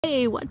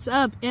Hey, what's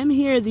up? Em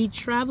here, the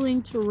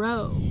Travelin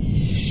Tarot.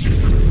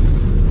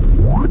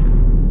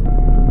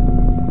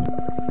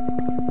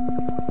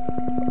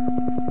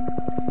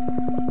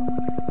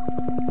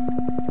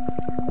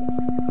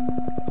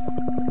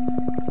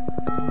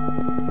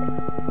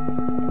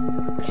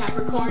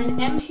 Capricorn,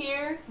 Em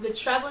here, the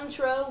Travelin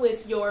Tarot,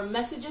 with your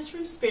messages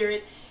from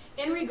Spirit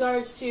in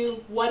regards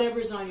to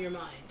whatever's on your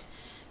mind.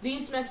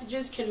 These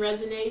messages can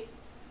resonate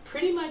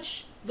pretty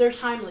much, they're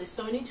timeless.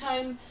 So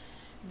anytime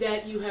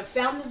that you have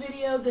found the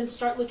video, then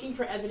start looking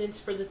for evidence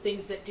for the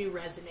things that do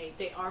resonate.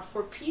 They are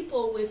for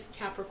people with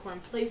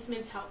Capricorn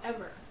placements.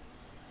 However,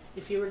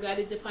 if you were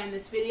guided to find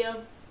this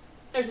video,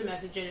 there's a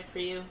message in it for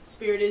you.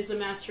 Spirit is the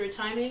master of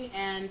timing,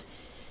 and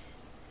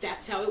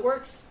that's how it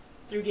works,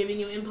 through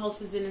giving you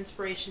impulses and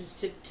inspirations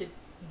to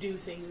do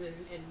things,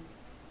 and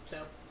so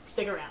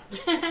stick around.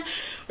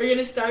 We're going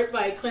to start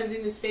by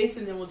cleansing the space,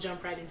 and then we'll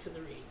jump right into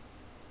the read.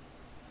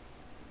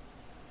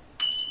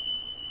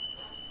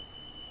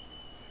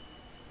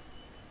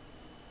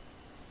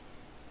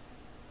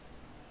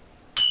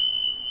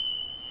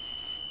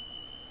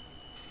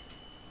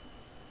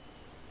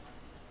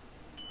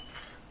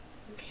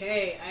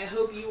 Okay, I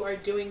hope you are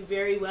doing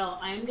very well.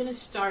 I am going to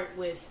start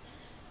with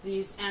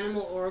these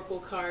animal oracle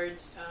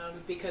cards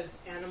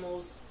because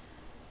animals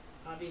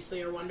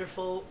obviously are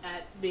wonderful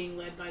at being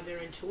led by their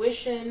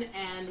intuition,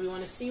 and we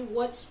want to see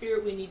what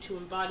spirit we need to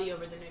embody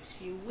over the next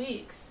few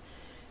weeks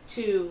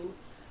to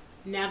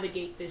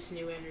navigate this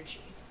new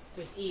energy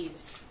with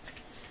ease.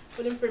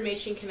 What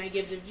information can I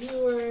give the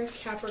viewer,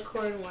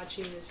 Capricorn,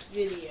 watching this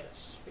video?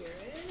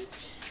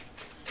 Spirit,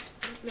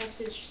 what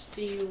message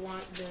do you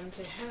want them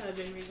to have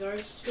in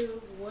regards to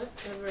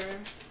whatever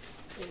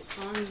is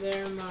on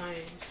their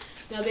mind?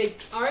 Now, they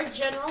are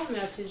general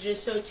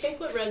messages, so take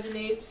what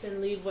resonates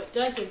and leave what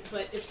doesn't.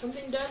 But if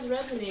something does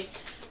resonate,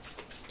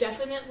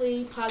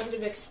 definitely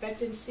positive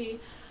expectancy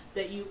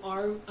that you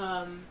are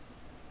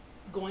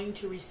going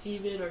to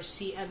receive it or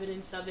see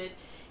evidence of it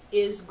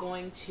is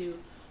going to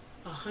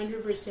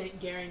 100%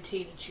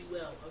 guarantee that you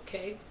will,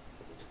 okay?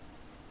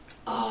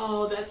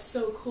 Oh, that's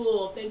so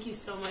cool. Thank you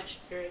so much,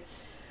 Spirit.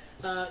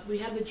 We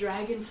have the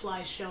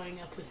dragonfly showing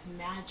up with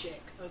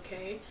magic,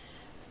 okay?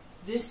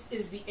 This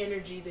is the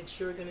energy that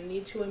you're going to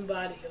need to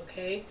embody,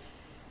 okay?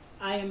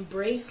 I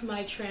embrace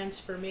my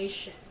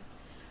transformation.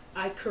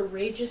 I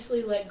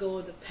courageously let go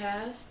of the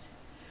past.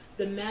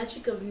 The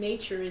magic of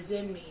nature is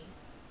in me.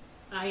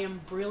 I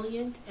am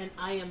brilliant and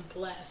I am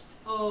blessed.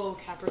 Oh,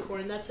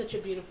 Capricorn, that's such a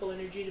beautiful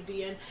energy to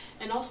be in.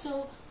 And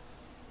also,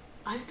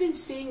 I've been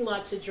seeing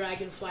lots of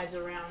dragonflies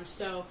around,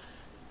 so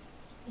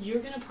you're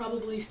going to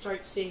probably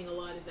start seeing a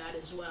lot of that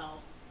as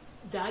well.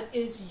 That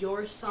is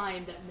your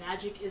sign that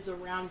magic is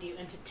around you,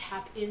 and to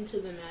tap into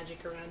the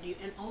magic around you,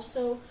 and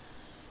also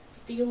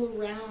feel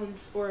around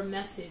for a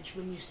message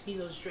when you see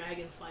those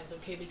dragonflies,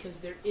 okay? Because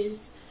there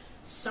is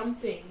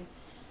something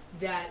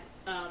that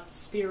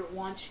Spirit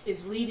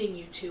is leading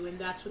you to, and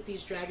that's what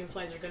these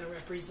dragonflies are going to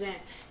represent.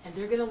 And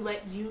they're going to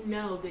let you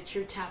know that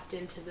you're tapped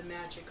into the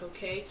magic,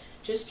 okay?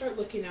 Just start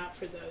looking out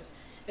for those.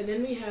 And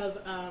then we have,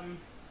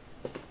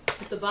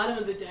 at the bottom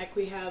of the deck,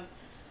 we have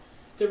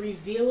the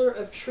revealer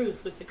of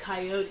truth with the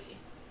coyote,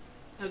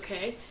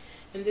 okay?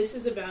 And this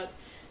is about,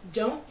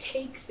 don't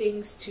take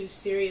things too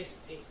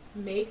seriously.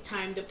 Make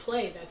time to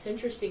play. That's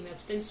interesting.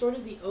 That's been sort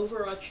of the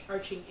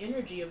overarching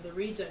energy of the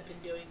reads I've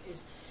been doing,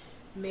 is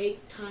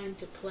make time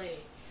to play.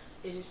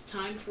 It is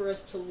time for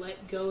us to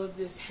let go of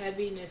this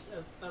heaviness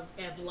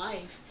of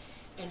life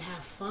and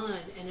have fun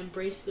and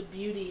embrace the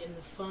beauty and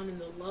the fun and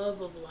the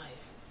love of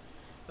life,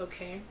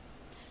 okay?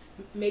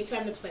 Make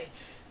time to play.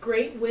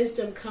 Great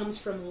wisdom comes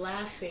from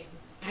laughing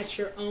at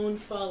your own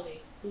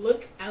folly.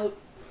 Look out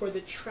for the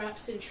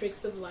traps and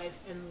tricks of life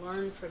and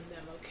learn from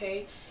them,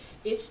 okay?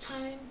 It's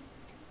time,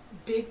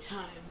 big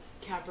time,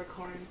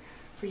 Capricorn,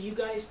 for you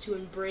guys to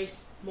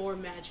embrace more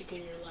magic in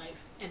your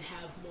life and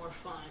have more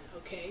fun,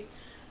 okay?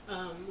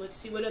 Let's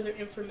see what other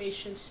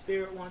information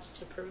Spirit wants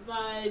to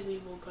provide. We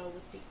will go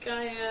with the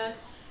Gaia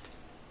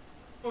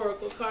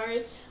Oracle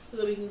cards so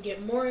that we can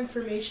get more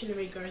information in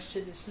regards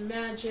to this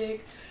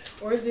magic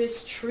or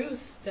this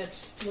truth. That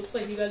looks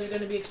like you guys are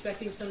going to be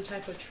expecting some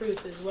type of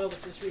truth as well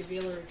with this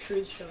revealer of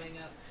truth showing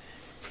up.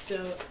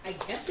 So I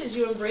guess as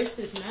you embrace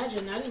this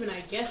magic, not even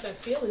I guess, I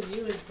feel as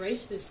you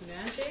embrace this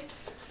magic,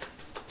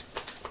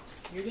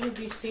 you're going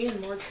to be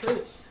seeing more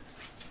truths.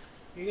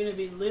 You're going to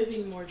be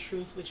living more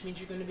truth, which means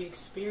you're going to be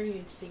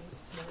experiencing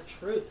more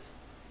truth.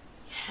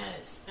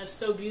 Yes, that's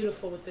so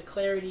beautiful with the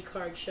clarity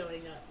card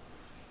showing up.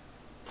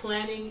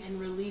 Planning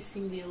and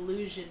releasing the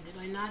illusion. Did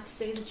I not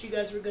say that you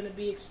guys were going to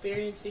be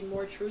experiencing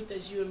more truth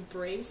as you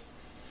embrace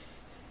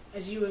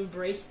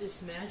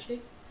this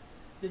magic?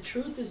 The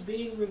truth is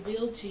being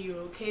revealed to you,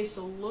 okay?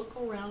 So look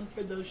around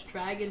for those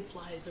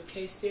dragonflies,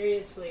 okay?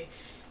 Seriously.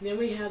 And then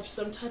we have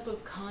some type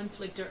of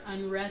conflict or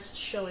unrest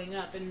showing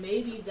up, and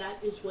maybe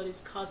that is what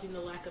is causing the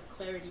lack of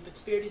clarity. But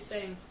Spirit is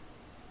saying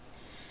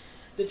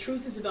the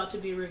truth is about to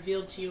be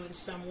revealed to you in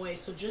some way,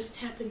 so just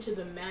tap into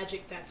the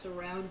magic that's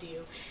around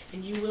you,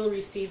 and you will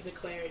receive the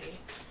clarity.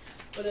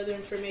 What other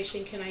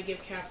information can I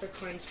give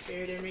Capricorn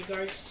Spirit in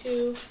regards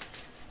to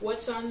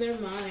what's on their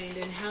mind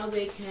and how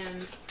they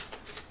can,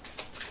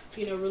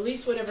 you know,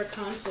 release whatever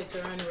conflict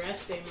or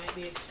unrest they might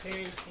be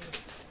experiencing?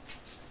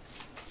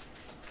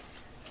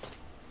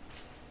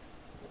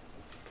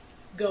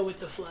 Go with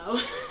the flow.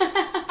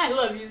 I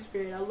love you,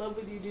 Spirit. I love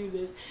when you do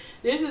this.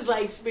 This is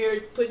like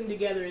Spirit putting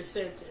together a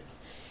sentence.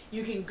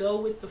 You can go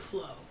with the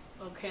flow,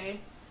 okay?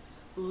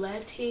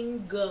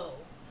 Letting go,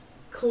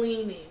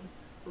 cleaning,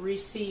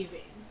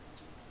 receiving.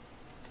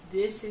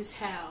 This is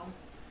how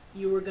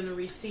you are going to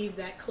receive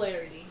that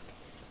clarity,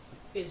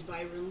 is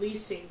by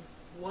releasing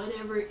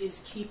whatever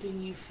is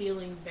keeping you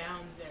feeling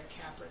bound there,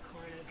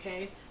 Capricorn,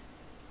 okay?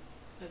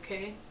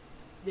 Okay?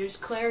 There's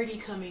clarity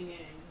coming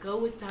in. Go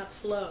with that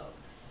flow.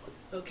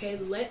 Okay?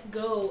 Let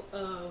go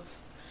of,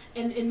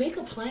 and make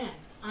a plan.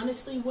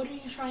 Honestly, what are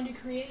you trying to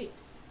create?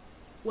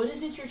 What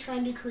is it you're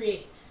trying to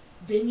create?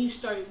 Then you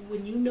start,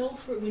 when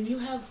you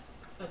have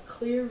a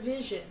clear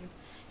vision,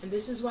 and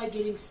this is why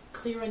getting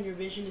clear on your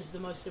vision is the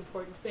most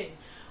important thing.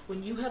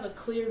 When you have a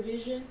clear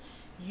vision,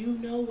 you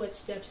know what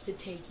steps to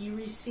take. You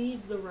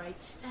receive the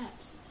right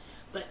steps.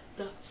 But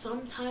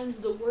sometimes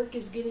the work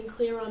is getting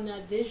clear on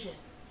that vision.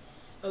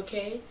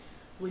 Okay?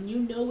 When you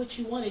know what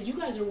you want, and you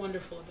guys are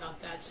wonderful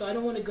about that, so I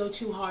don't want to go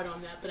too hard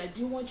on that, but I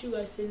do want you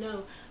guys to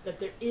know that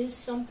there is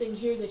something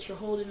here that you're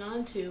holding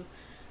on to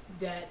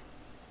that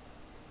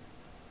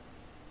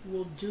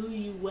will do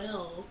you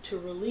well to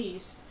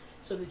release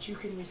so that you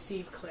can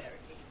receive clarity.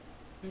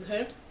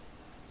 Okay?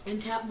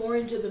 And tap more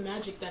into the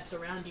magic that's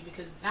around you,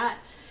 because that,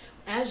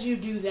 as you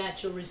do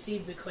that, you'll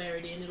receive the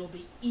clarity, and it'll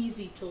be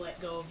easy to let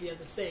go of the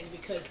other thing,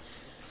 because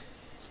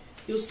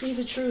you'll see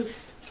the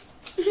truth.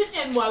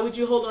 And why would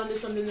you hold on to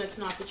something that's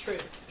not the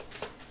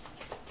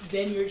truth?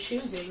 Then you're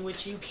choosing,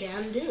 which you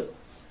can do.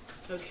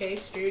 Okay?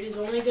 Spirit is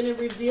only going to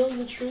reveal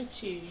the truth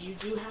to you. You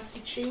do have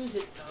to choose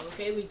it, though.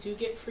 Okay? We do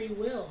get free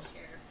will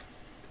here.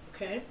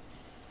 Okay?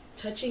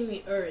 Touching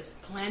the earth,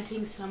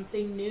 planting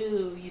something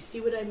new. You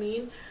see what I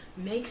mean?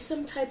 Make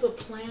some type of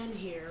plan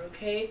here,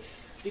 okay?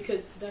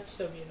 Because that's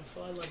so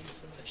beautiful. I love you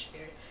so much,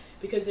 Spirit.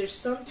 Because there's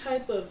some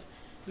type of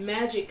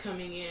magic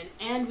coming in,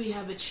 and we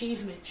have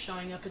achievement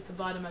showing up at the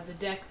bottom of the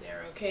deck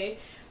there, okay?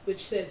 Which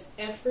says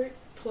effort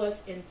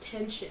plus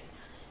intention.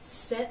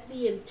 Set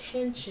the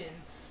intention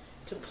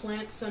to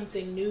plant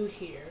something new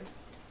here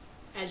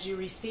as you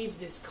receive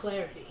this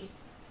clarity,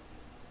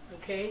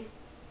 okay?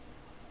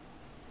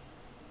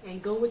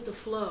 And go with the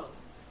flow.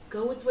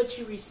 Go with what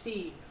you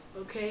receive,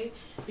 okay?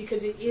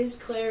 Because it is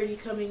clarity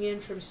coming in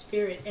from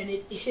Spirit, and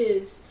it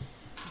is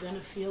going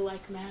to feel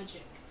like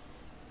magic.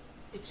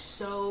 It's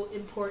so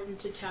important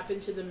to tap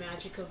into the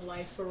magic of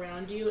life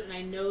around you, and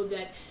I know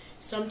that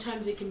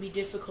sometimes it can be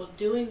difficult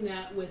doing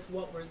that with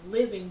what we're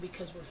living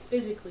because we're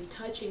physically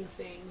touching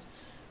things,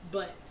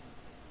 but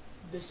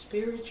the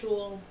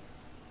spiritual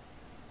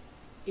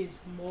is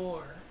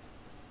more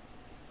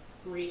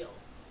real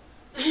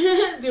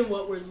than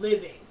what we're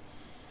living.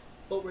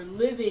 What we're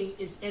living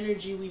is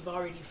energy we've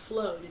already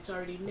flowed. It's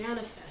already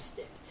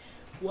manifested.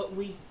 What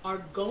we are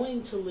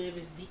going to live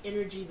is the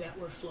energy that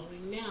we're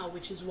flowing now,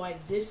 which is why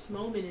this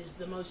moment is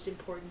the most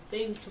important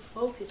thing to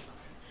focus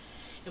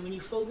on. And when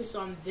you focus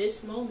on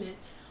this moment,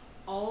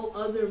 all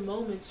other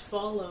moments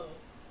follow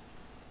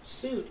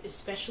suit,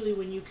 especially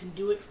when you can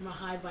do it from a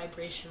high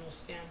vibrational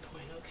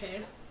standpoint,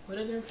 okay? What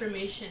other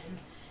information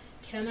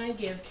can I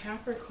give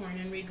Capricorn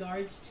in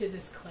regards to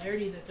this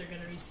clarity that they're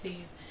going to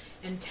receive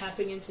and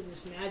tapping into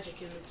this magic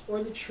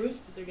or the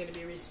truth that they're going to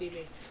be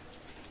receiving?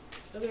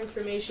 What other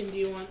information do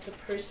you want the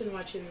person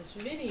watching this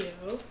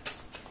video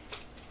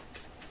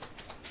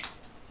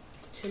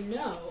to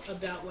know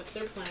about what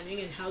they're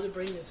planning and how to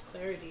bring this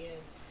clarity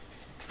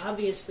in?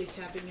 Obviously,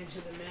 tapping into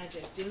the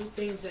magic. Do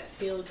things that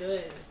feel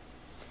good.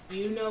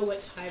 You know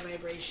what's high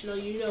vibrational,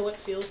 you know what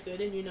feels good,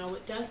 and you know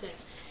what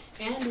doesn't.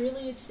 And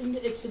really, it's an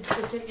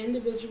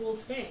individual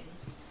thing.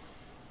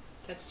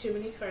 That's too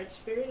many cards,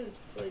 Spirit. I'm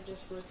really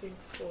just looking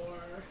for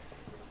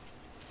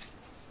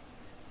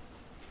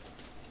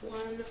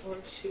one or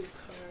two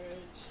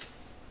cards.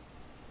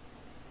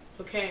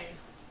 Okay.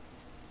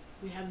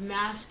 We have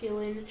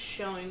masculine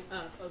showing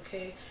up,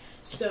 okay?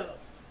 So,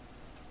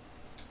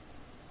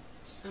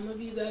 some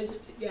of you guys,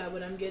 yeah,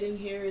 what I'm getting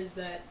here is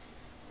that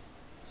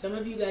some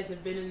of you guys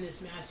have been in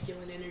this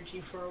masculine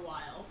energy for a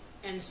while.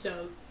 And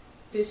so,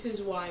 this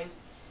is why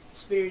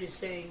Spirit is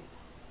saying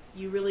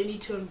you really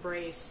need to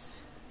embrace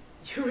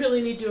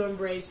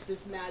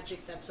this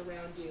magic that's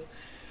around you,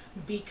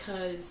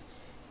 because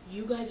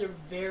you guys are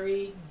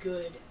very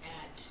good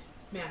at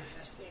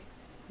manifesting.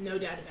 No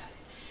doubt about it.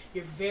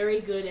 You're very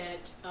good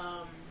at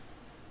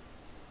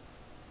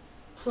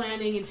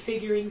planning and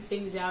figuring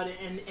things out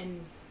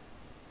and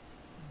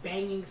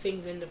banging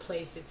things into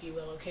place, if you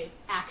will, okay?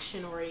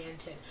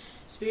 Action-oriented.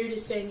 Spirit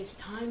is saying it's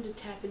time to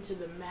tap into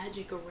the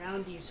magic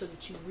around you so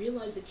that you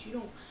realize that you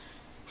don't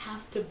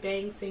have to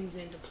bang things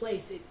into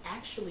place. It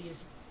actually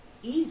is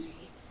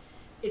easy.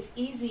 It's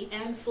easy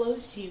and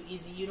flows to you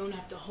easy. You don't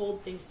have to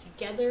hold things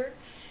together.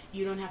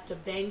 You don't have to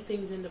bang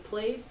things into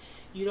place.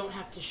 You don't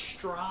have to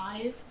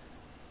strive.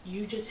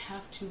 You just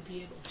have to be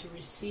able to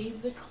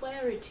receive the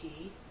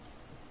clarity,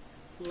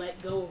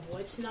 let go of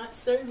what's not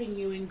serving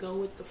you, and go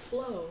with the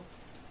flow.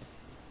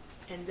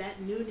 And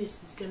that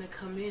newness is going to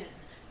come in.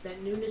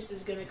 That newness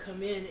is going to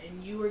come in,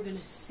 and you are going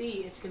to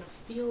see, it's going to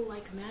feel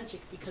like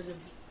magic because of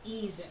the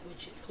ease at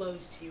which it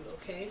flows to you,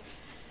 okay?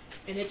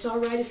 And it's all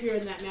right if you're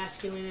in that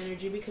masculine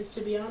energy, because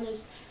to be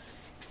honest,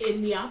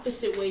 in the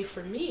opposite way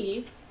for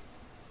me,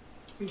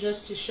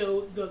 just to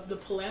show the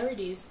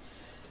polarities,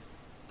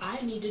 I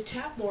need to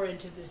tap more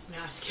into this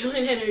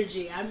masculine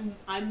energy.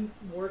 I'm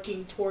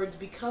working towards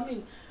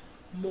becoming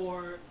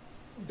more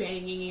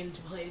banging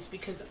into place,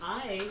 because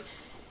I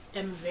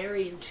am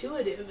very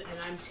intuitive, and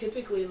I'm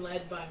typically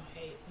led by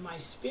my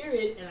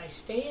spirit, and I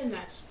stay in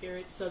that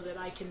spirit so that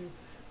I can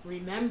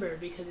remember,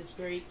 because it's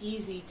very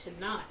easy to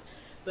not.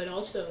 But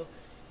also,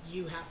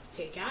 you have to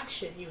take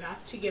action. You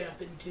have to get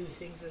up and do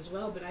things as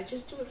well. But I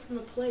just do it from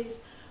a place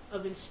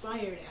of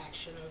inspired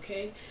action,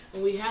 okay?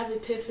 And we have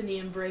epiphany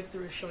and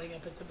breakthrough showing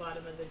up at the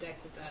bottom of the deck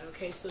with that,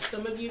 okay? So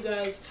some of you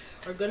guys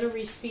are going to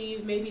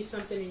receive maybe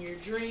something in your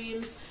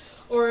dreams,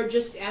 or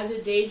just as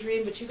a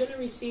daydream, but you're going to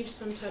receive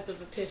some type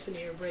of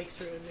epiphany or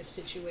breakthrough in this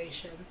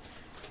situation,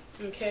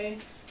 okay?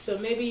 So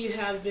maybe you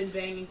have been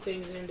banging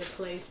things into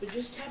place, but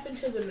just tap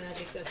into the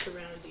magic that's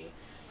around you.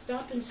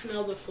 Stop and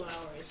smell the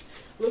flowers.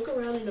 Look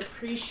around and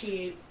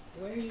appreciate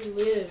where you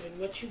live and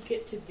what you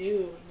get to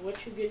do and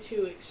what you get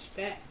to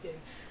expect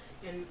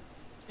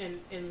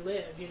and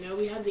live. You know,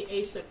 we have the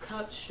Ace of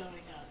Cups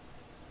showing up,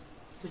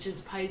 which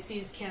is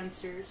Pisces,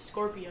 Cancer,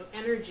 Scorpio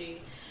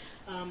energy.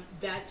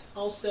 That's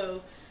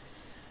also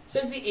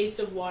says the Ace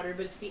of Water,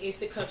 but it's the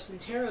Ace of Cups in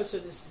Tarot, so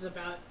this is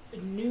about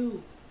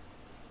new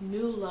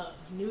love,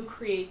 new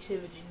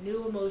creativity,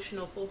 new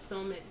emotional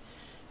fulfillment,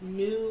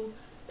 new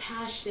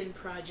passion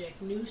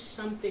project, new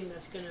something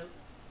that's going to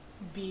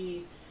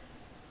be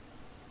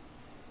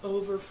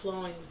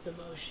overflowing with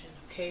emotion,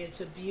 okay?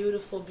 It's a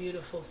beautiful,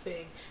 beautiful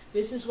thing.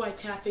 This is why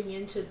tapping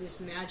into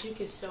this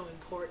magic is so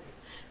important,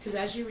 because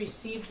as you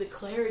receive the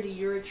clarity,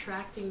 you're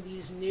attracting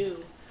these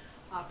new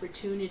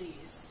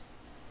opportunities.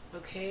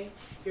 Okay?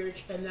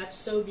 And that's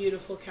so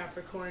beautiful,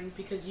 Capricorn,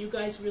 because you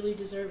guys really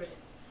deserve it.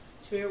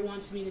 Spirit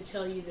wants me to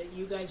tell you that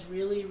you guys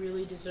really,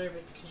 really deserve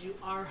it, because you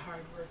are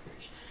hard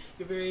workers.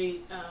 You're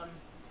very,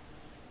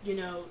 you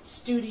know,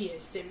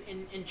 studious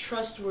and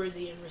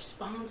trustworthy and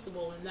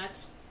responsible, and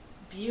that's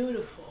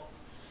beautiful.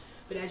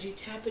 But as you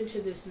tap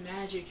into this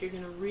magic, you're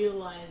going to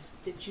realize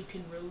that you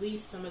can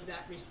release some of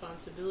that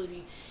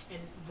responsibility and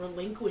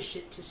relinquish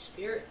it to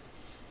Spirit,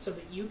 so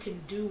that you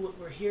can do what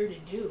we're here to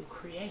do,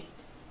 create.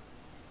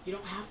 You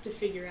don't have to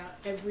figure out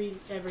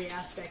every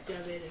aspect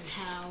of it and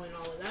how and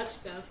all of that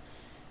stuff.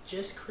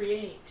 Just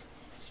create.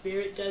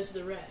 Spirit does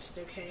the rest,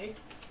 okay?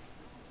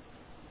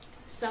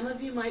 Some of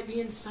you might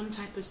be in some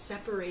type of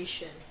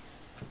separation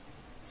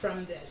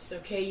from this,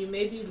 okay? You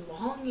may be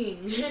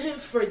longing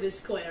for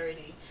this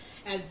clarity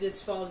as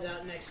this falls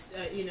out next,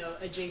 you know,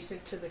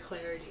 adjacent to the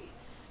clarity.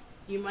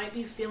 You might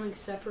be feeling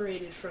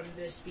separated from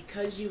this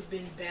because you've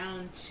been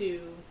bound to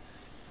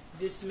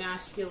this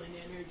masculine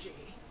energy.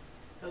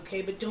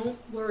 Okay, but don't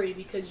worry,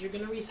 because you're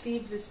going to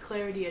receive this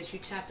clarity as you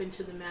tap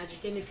into the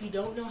magic. And if you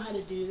don't know how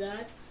to do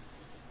that,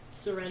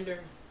 surrender.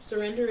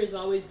 Surrender is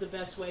always the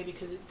best way,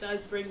 because it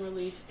does bring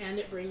relief and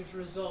it brings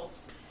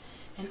results.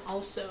 And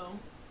also,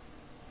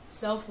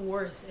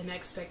 self-worth and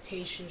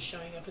expectations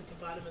showing up at the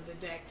bottom of the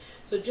deck.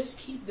 So just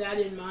keep that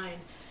in mind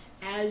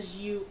as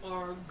you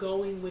are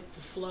going with the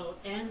flow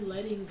and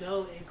letting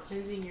go and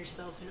cleansing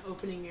yourself and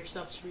opening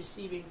yourself to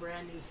receiving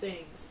brand new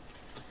things.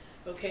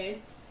 Okay?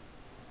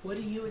 What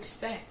do you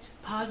expect?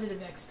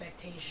 Positive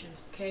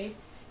expectations, okay?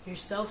 Your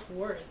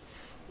self-worth.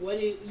 What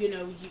do you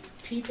know?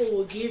 People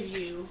will give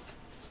you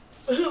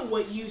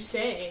what you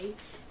say,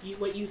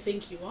 what you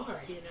think you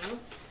are, you know?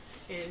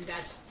 And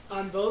that's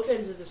on both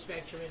ends of the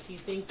spectrum. If you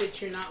think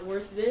that you're not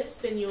worth this,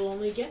 then you'll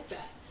only get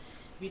that.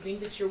 If you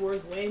think that you're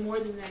worth way more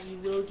than that, you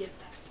will get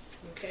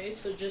that, okay?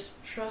 So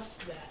just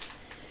trust that.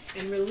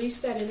 And release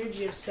that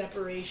energy of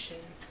separation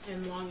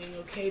and longing,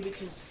 okay?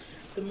 Because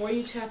the more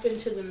you tap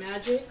into the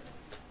magic,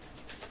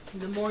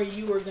 the more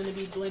you are going to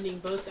be blending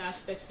both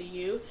aspects of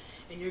you,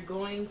 and you're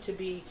going to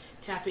be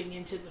tapping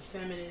into the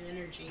feminine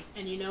energy.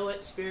 And you know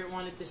what? Spirit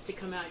wanted this to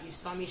come out. You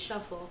saw me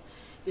shuffle.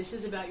 This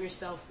is about your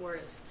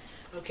self-worth,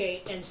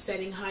 okay? And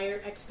setting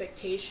higher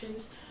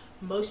expectations.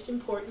 Most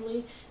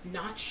importantly,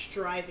 not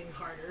striving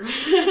harder.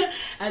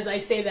 As I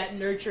say that,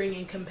 nurturing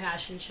and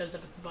compassion shows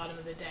up at the bottom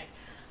of the deck.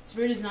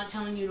 Spirit is not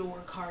telling you to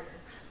work harder.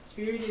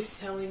 Spirit is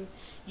telling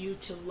you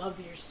to love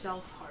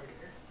yourself harder.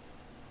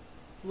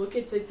 Look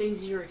at the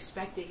things you're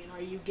expecting, and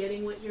are you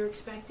getting what you're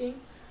expecting?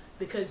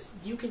 Because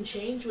you can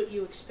change what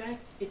you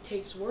expect. It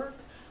takes work,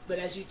 but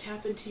as you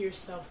tap into your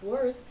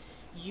self-worth,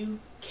 you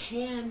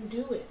can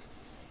do it,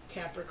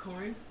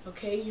 Capricorn.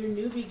 Okay, your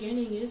new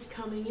beginning is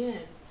coming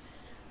in.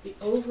 The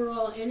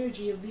overall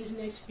energy of these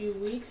next few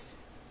weeks,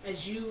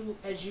 as you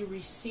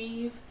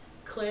receive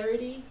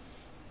clarity,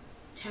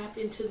 tap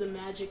into the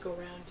magic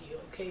around you,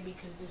 okay?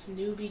 Because this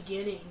new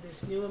beginning,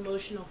 this new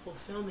emotional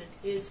fulfillment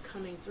is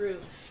coming through.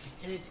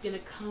 And it's going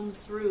to come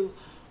through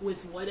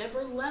with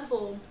whatever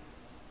level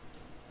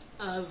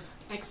of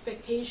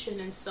expectation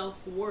and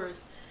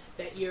self-worth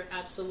that you're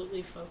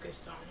absolutely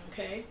focused on,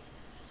 okay?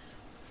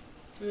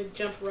 I'm going to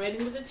jump right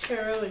into the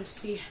tarot and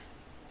see.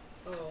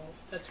 Oh,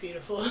 that's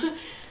beautiful.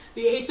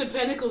 The Ace of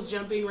Pentacles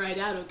jumping right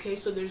out, okay?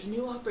 So there's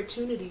new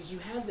opportunities. You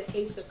have the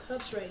Ace of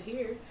Cups right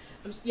here.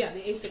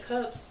 The Ace of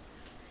Cups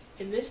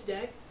in this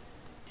deck,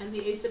 and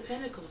the Ace of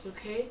Pentacles,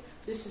 okay?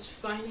 This is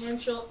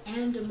financial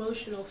and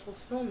emotional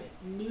fulfillment,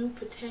 new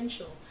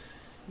potential,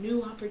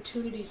 new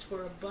opportunities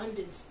for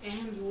abundance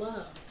and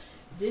love.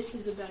 This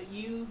is about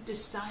you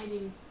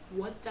deciding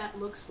what that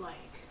looks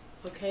like,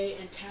 okay?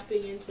 And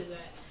tapping into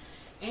that.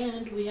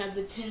 And we have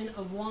the Ten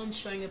of Wands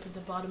showing up at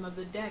the bottom of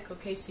the deck,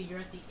 okay? So you're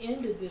at the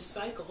end of this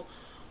cycle,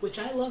 which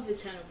I love the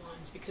Ten of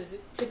Wands because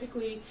it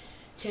typically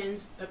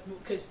tends,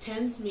 because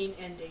tens mean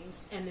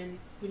endings, and then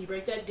when you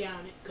break that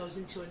down, it goes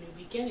into a new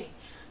beginning.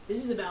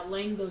 This is about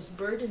laying those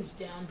burdens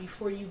down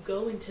before you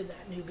go into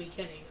that new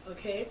beginning,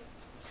 okay?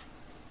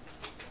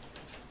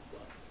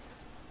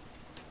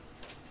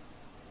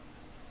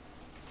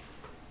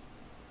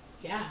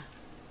 Yeah.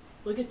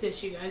 Look at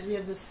this, you guys. We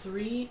have the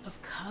Three of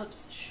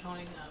Cups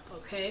showing up,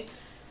 okay?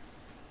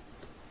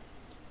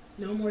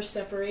 No more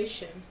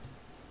separation.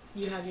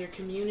 You have your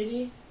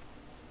community.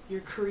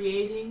 You're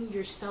creating.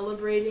 You're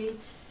celebrating.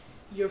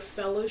 You're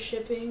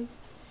fellowshipping.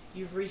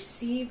 You've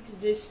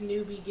received this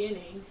new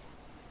beginning.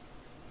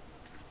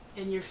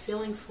 And you're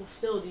feeling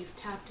fulfilled. You've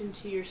tapped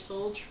into your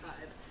soul tribe.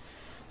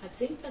 I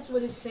think that's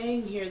what it's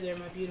saying here there,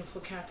 my beautiful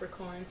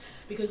Capricorn.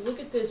 Because look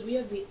at this. We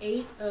have the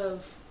Eight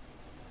of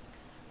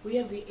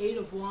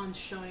Wands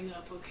showing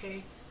up,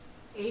 okay?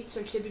 Eights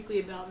are typically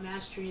about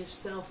mastery of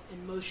self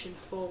and motion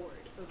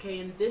forward, okay?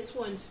 And this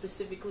one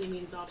specifically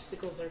means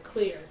obstacles are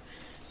clear.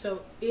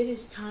 So it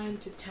is time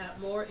to tap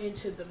more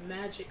into the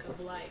magic of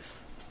life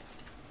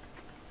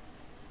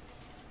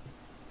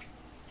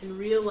and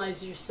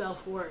realize your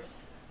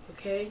self-worth,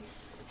 okay?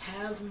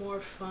 Have more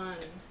fun,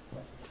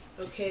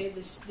 okay?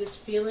 This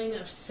feeling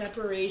of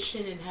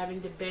separation and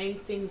having to bang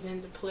things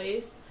into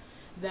place,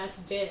 that's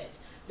dead.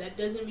 That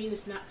doesn't mean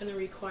it's not going to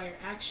require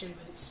action,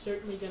 but it's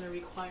certainly going to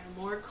require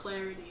more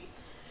clarity.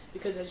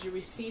 Because as you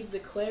receive the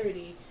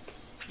clarity,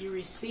 you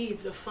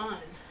receive the fun.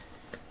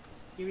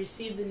 You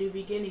receive the new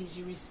beginnings.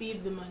 You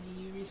receive the money.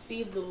 You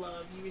receive the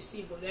love. You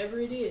receive whatever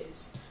it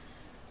is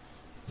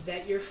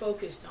that you're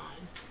focused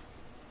on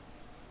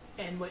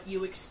and what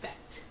you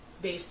expect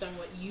based on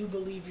what you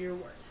believe you're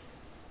worth.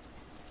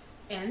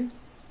 And,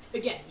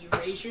 again, you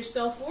raise your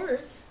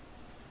self-worth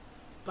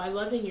by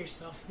loving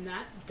yourself, and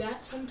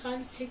that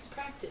sometimes takes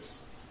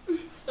practice.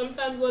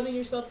 Sometimes loving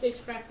yourself takes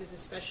practice,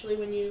 especially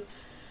when you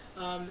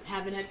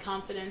haven't had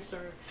confidence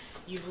or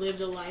you've lived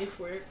a life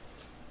where,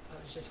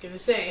 I was just going to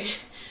say,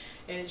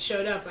 and it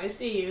showed up, I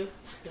see you,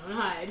 don't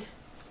hide.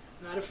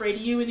 I'm not afraid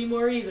of you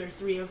anymore either,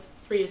 Three of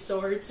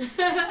Swords.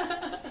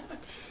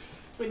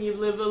 When you've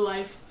lived a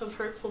life of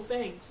hurtful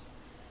things.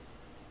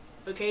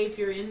 Okay, if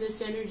you're in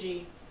this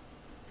energy,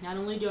 not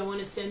only do I want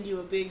to send you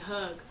a big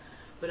hug,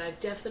 but I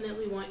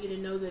definitely want you to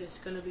know that it's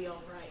going to be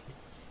all right.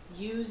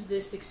 Use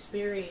this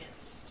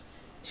experience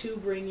to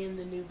bring in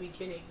the new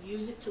beginning.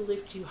 Use it to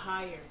lift you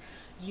higher.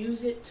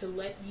 Use it to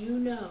let you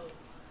know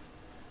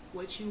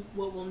what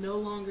will no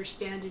longer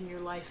stand in your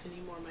life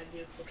anymore, my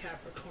beautiful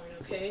Capricorn,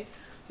 okay?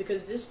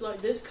 Because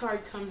this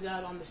card comes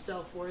out on the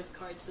self-worth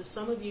card. So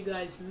some of you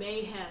guys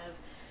may have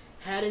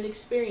had an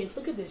experience.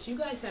 Look at this. You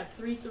guys have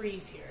 3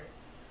 threes here.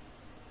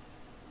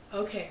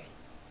 Okay.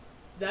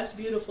 That's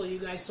beautiful, you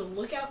guys. So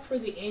look out for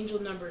the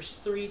angel numbers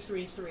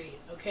 333,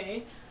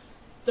 okay?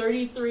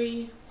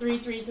 33,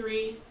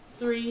 333,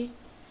 3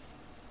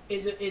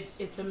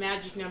 it's a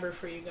magic number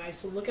for you guys.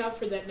 So look out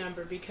for that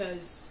number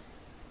because,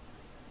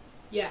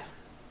 yeah,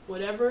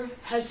 whatever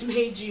has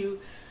made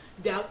you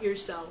doubt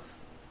yourself.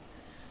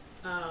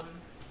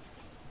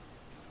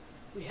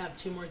 We have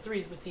 2 more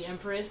threes with the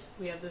Empress.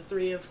 We have the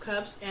Three of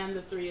Cups and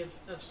the Three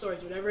of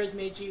Swords. Whatever has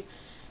made you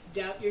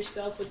doubt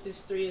yourself with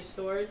this Three of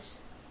Swords,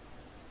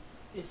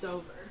 it's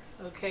over,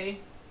 okay?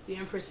 The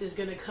Empress is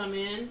going to come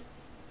in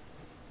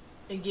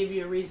and give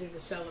you a reason to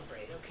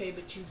celebrate, okay?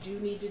 But you do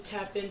need to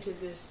tap into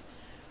this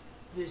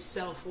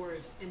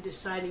self-worth and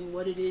deciding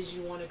what it is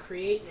you want to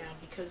create now.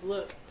 Because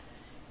look,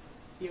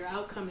 your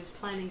outcome is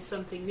planting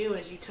something new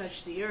as you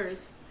touch the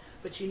earth,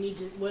 but you need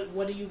to,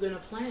 what are you going to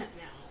plant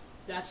now?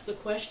 That's the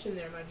question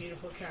there, my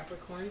beautiful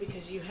Capricorn,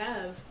 because you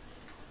have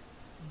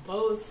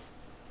both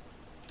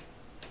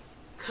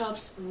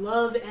cups,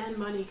 love and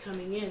money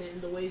coming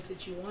in the ways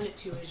that you want it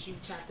to as you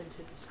tap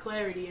into this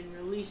clarity and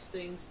release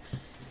things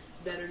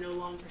that are no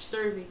longer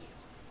serving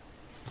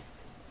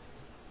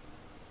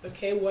you.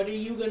 Okay, what are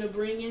you going to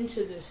bring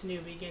into this new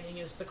beginning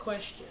is the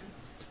question.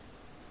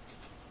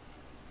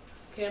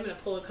 Okay, I'm going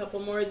to pull a couple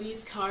more of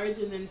these cards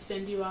and then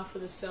send you off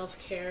with a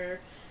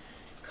self-care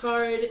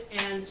card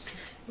and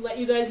let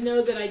you guys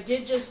know that I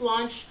did just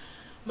launch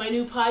my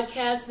new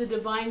podcast, The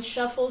Divine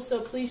Shuffle.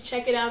 So please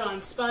check it out on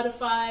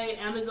Spotify,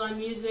 Amazon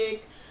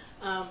Music,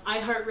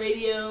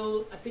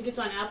 iHeartRadio. I think it's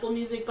on Apple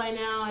Music by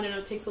now. I don't know,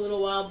 it takes a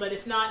little while, but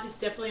if not, it's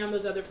definitely on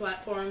those other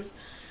platforms.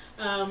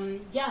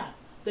 Yeah,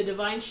 The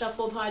Divine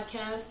Shuffle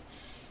podcast.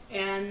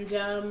 And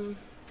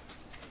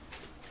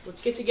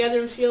let's get together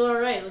and feel all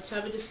right. Let's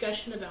have a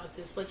discussion about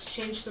this. Let's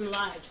change some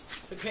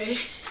lives, okay?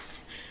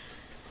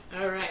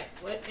 All right,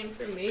 what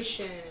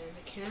information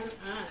can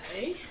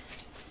I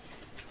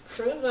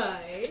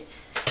provide?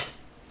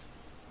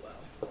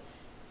 Well,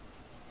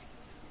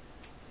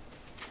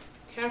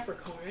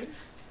 Capricorn.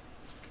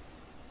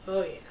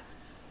 Oh, yeah.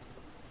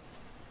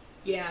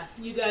 Yeah,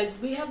 you guys,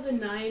 we have the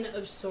Nine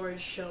of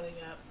Swords showing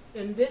up.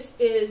 And this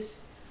is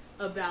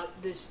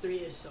about this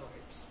Three of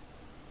Swords.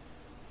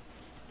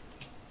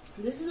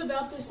 This is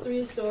about this Three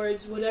of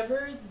Swords.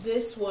 Whatever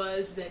this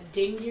was that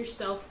dinged your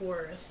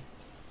self-worth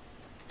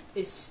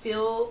is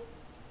still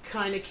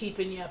kind of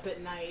keeping you up at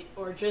night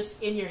or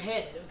just in your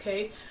head,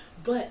 okay?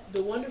 But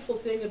the wonderful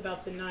thing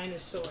about the Nine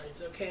of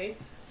Swords, okay,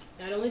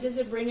 not only does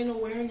it bring an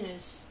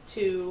awareness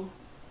to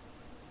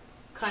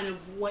kind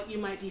of what you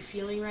might be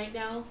feeling right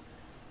now,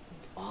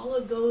 all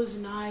of those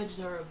knives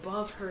are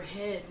above her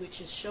head, which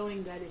is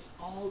showing that it's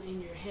all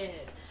in your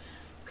head,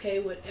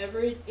 okay? Whatever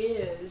it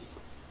is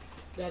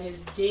that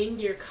has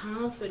dinged your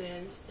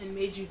confidence and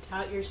made you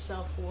doubt your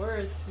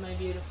self-worth, my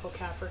beautiful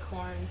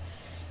Capricorn,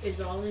 is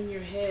all in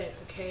your head,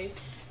 okay?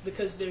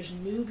 Because there's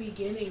new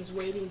beginnings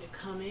waiting to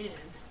come in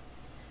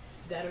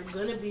that are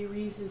going to be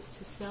reasons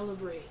to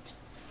celebrate,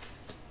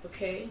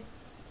 okay?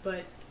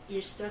 But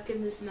you're stuck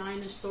in this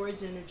Nine of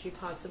Swords energy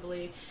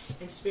possibly,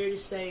 and Spirit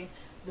is saying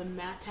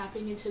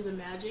tapping into the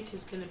magic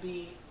is going to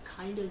be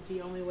kind of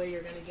the only way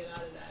you're going to get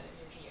out of that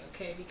energy,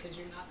 okay? Because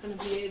you're not going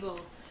to be able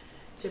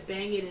to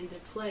bang it into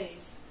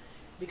place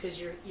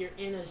because you're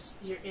in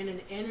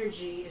an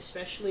energy,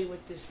 especially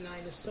with this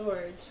Nine of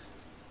Swords.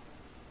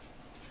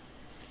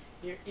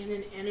 You're in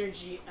an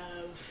energy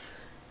of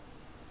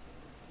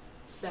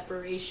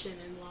separation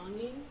and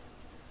longing.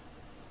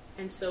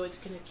 And so it's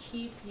going to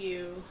keep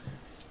you,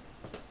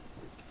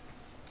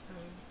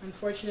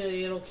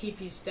 unfortunately, it'll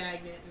keep you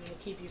stagnant and it'll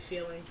keep you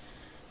feeling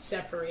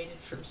separated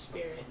from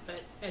Spirit.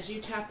 But as you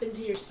tap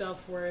into your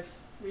self-worth,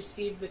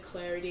 receive the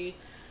clarity,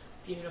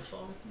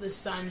 beautiful. The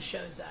sun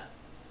shows up.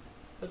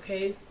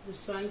 Okay? The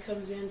sun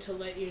comes in to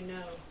let you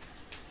know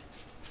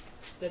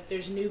that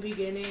there's new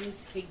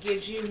beginnings. It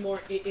gives you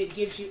more, it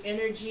gives you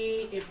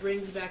energy, it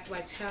brings back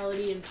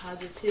vitality and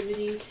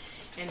positivity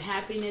and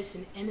happiness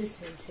and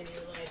innocence in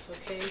your life,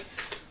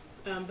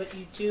 okay? But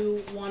you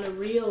do want to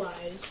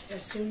realize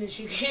as soon as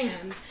you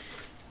can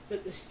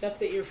that the stuff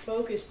that you're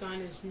focused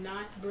on is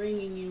not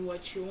bringing you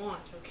what you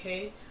want,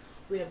 okay?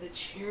 We have the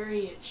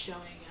Chariot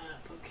showing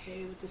up,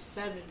 okay, with the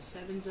sevens.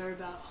 Sevens are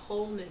about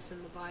wholeness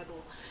in the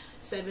Bible.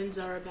 Sevens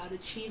are about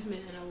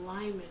achievement and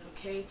alignment,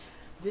 okay?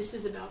 This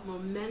is about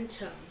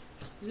momentum.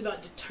 This is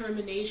about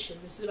determination.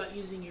 This is about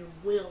using your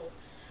will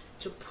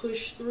to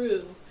push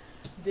through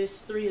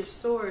this Three of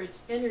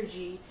Swords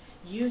energy.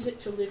 Use it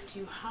to lift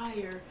you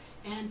higher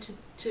and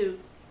to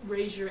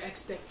raise your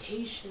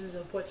expectations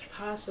of what's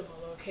possible,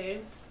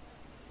 okay?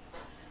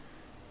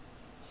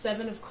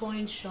 Seven of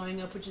Coins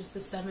showing up, which is the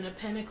Seven of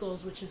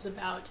Pentacles, which is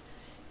about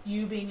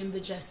you being in the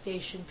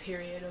gestation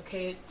period,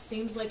 okay? It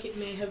seems like it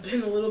may have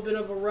been a little bit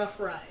of a rough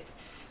ride.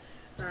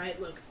 All right,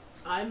 look,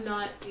 I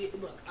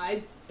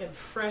am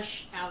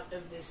fresh out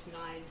of this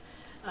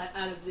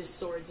out of this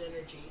Swords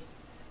energy.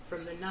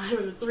 From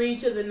the 3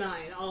 to the 9,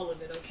 all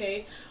of it,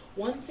 okay?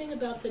 One thing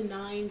about the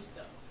 9s,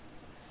 though,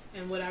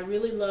 and what I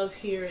really love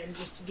here, and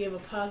just to give a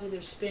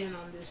positive spin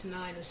on this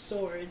Nine of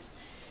Swords,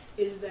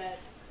 is that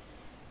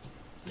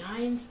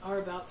 9s are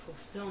about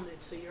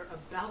fulfillment. So you're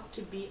about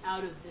to be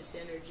out of this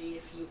energy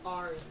if you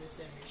are in this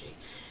energy.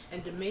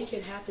 And to make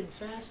it happen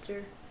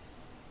faster,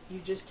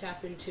 you just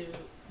tap into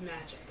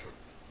magic.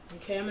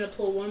 Okay, I'm going to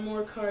pull one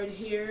more card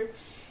here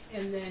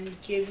and then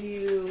give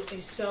you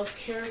a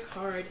self-care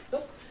card.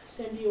 Oh,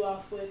 send you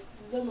off with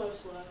the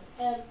most love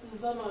and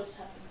the most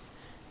hugs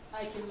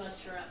I can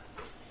muster up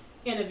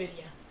in a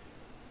video.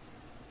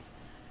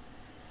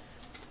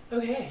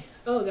 Okay.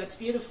 Oh, that's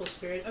beautiful,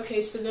 Spirit.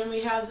 Okay, so then we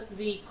have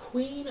the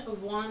Queen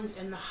of Wands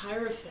and the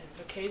Hierophant.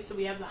 Okay, so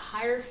we have the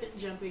Hierophant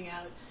jumping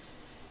out,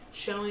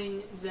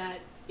 showing that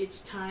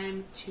it's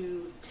time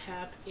to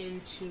tap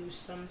into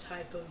some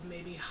type of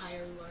maybe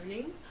higher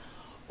learning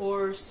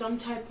or some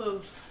type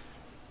of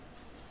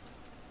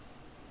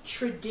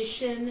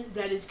tradition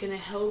that is going to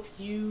help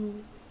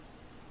you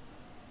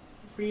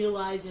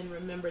realize and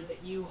remember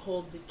that you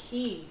hold the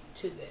key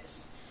to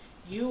this.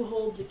 You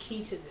hold the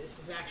key to this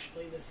is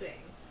actually the thing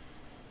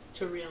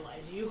to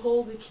realize. You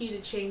hold the key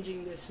to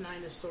changing this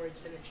Nine of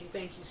Swords energy.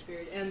 Thank you,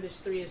 Spirit. And this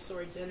Three of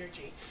Swords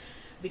energy.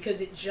 Because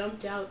it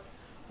jumped out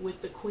with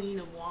the Queen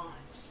of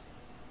Wands.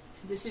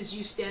 This is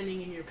you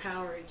standing in your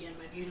power again,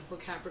 my beautiful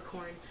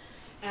Capricorn.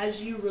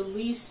 As you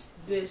release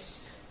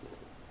this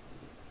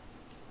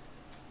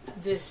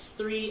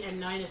 3 and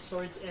 9 of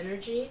Swords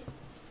energy,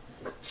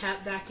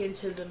 tap back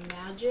into the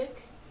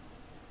magic,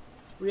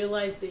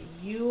 realize that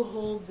you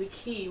hold the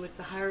key with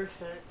the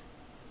Hierophant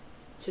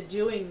to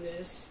doing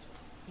this.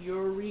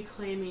 You're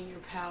reclaiming your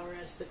power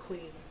as the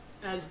queen,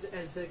 as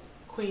the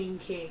queen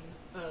king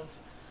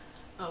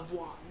of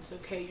wands.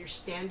 Okay, you're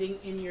standing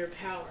in your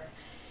power.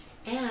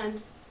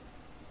 And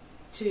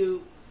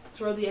to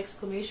throw the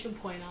exclamation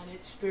point on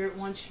it, Spirit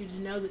wants you to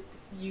know that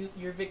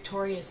you're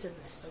victorious in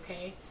this.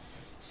 Okay,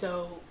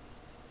 so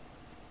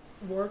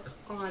work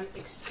on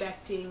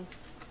expecting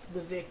the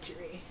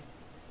victory.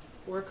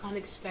 Work on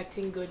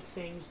expecting good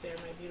things there,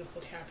 my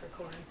beautiful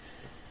Capricorn,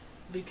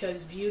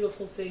 because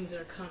beautiful things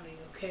are coming.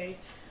 Okay,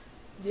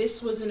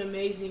 this was an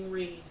amazing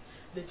read.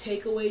 The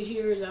takeaway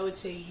here is, I would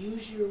say,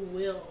 use your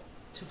will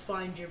to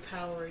find your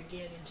power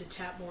again and to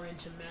tap more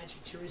into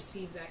magic, to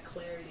receive that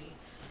clarity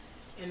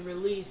and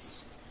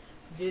release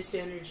this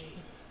energy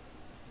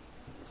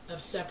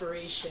of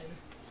separation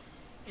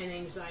and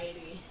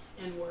anxiety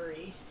and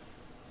worry.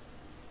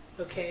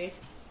 Okay?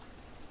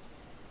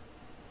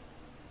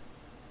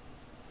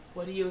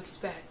 What do you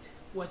expect?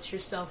 What's your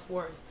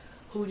self-worth?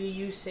 Who do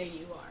you say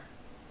you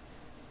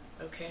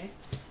are? Okay?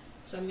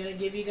 So I'm going to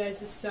give you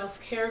guys a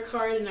self-care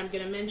card, and I'm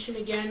going to mention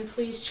again,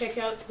 please check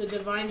out the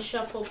Divine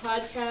Shuffle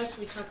podcast.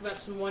 We talk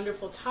about some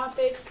wonderful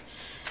topics,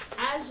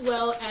 as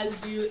well as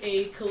do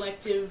a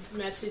collective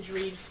message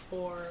read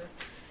for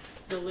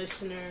the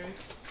listener.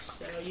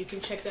 So you can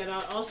check that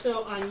out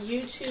also on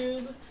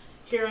YouTube,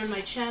 here on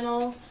my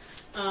channel,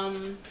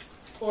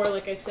 or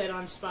like I said,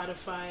 on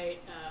Spotify,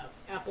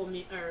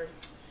 or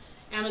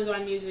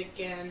Amazon Music,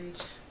 and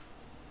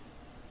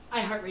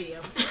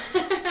iHeartRadio.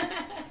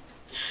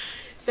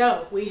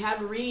 So, we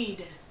have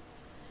Read.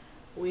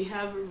 We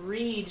have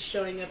Read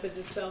showing up as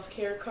a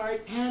self-care card,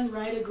 and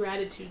write a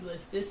gratitude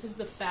list. This is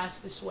the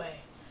fastest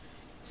way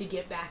to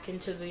get back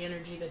into the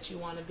energy that you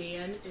want to be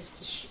in, is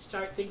to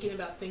start thinking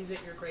about things that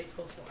you're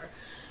grateful for.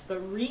 But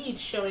Read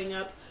showing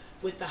up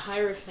with the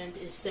Hierophant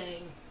is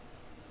saying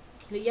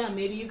that, yeah,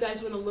 maybe you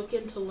guys want to look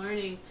into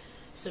learning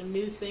some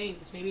new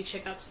things. Maybe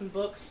check out some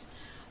books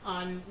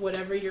on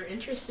whatever you're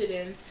interested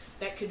in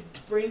that could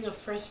bring a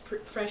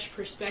fresh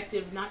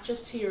perspective, not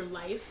just to your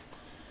life,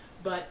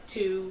 but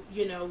to,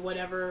 you know,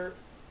 whatever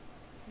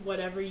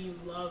you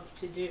love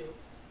to do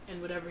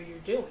and whatever you're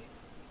doing.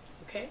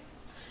 Okay?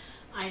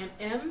 I am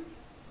M,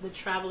 the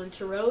Travelin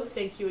Tarot.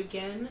 Thank you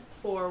again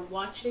for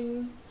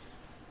watching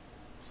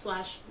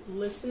 /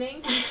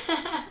 listening.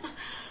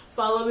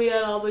 Follow me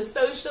on all the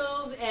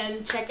socials,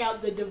 and check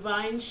out the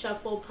Divine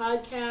Shuffle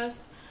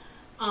podcast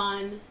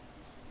on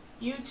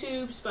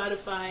YouTube,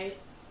 Spotify,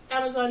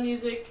 Amazon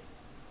Music,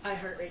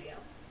 iHeartRadio.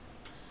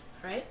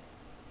 Alright?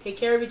 Take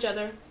care of each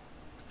other.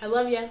 I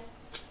love ya.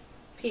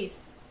 Peace.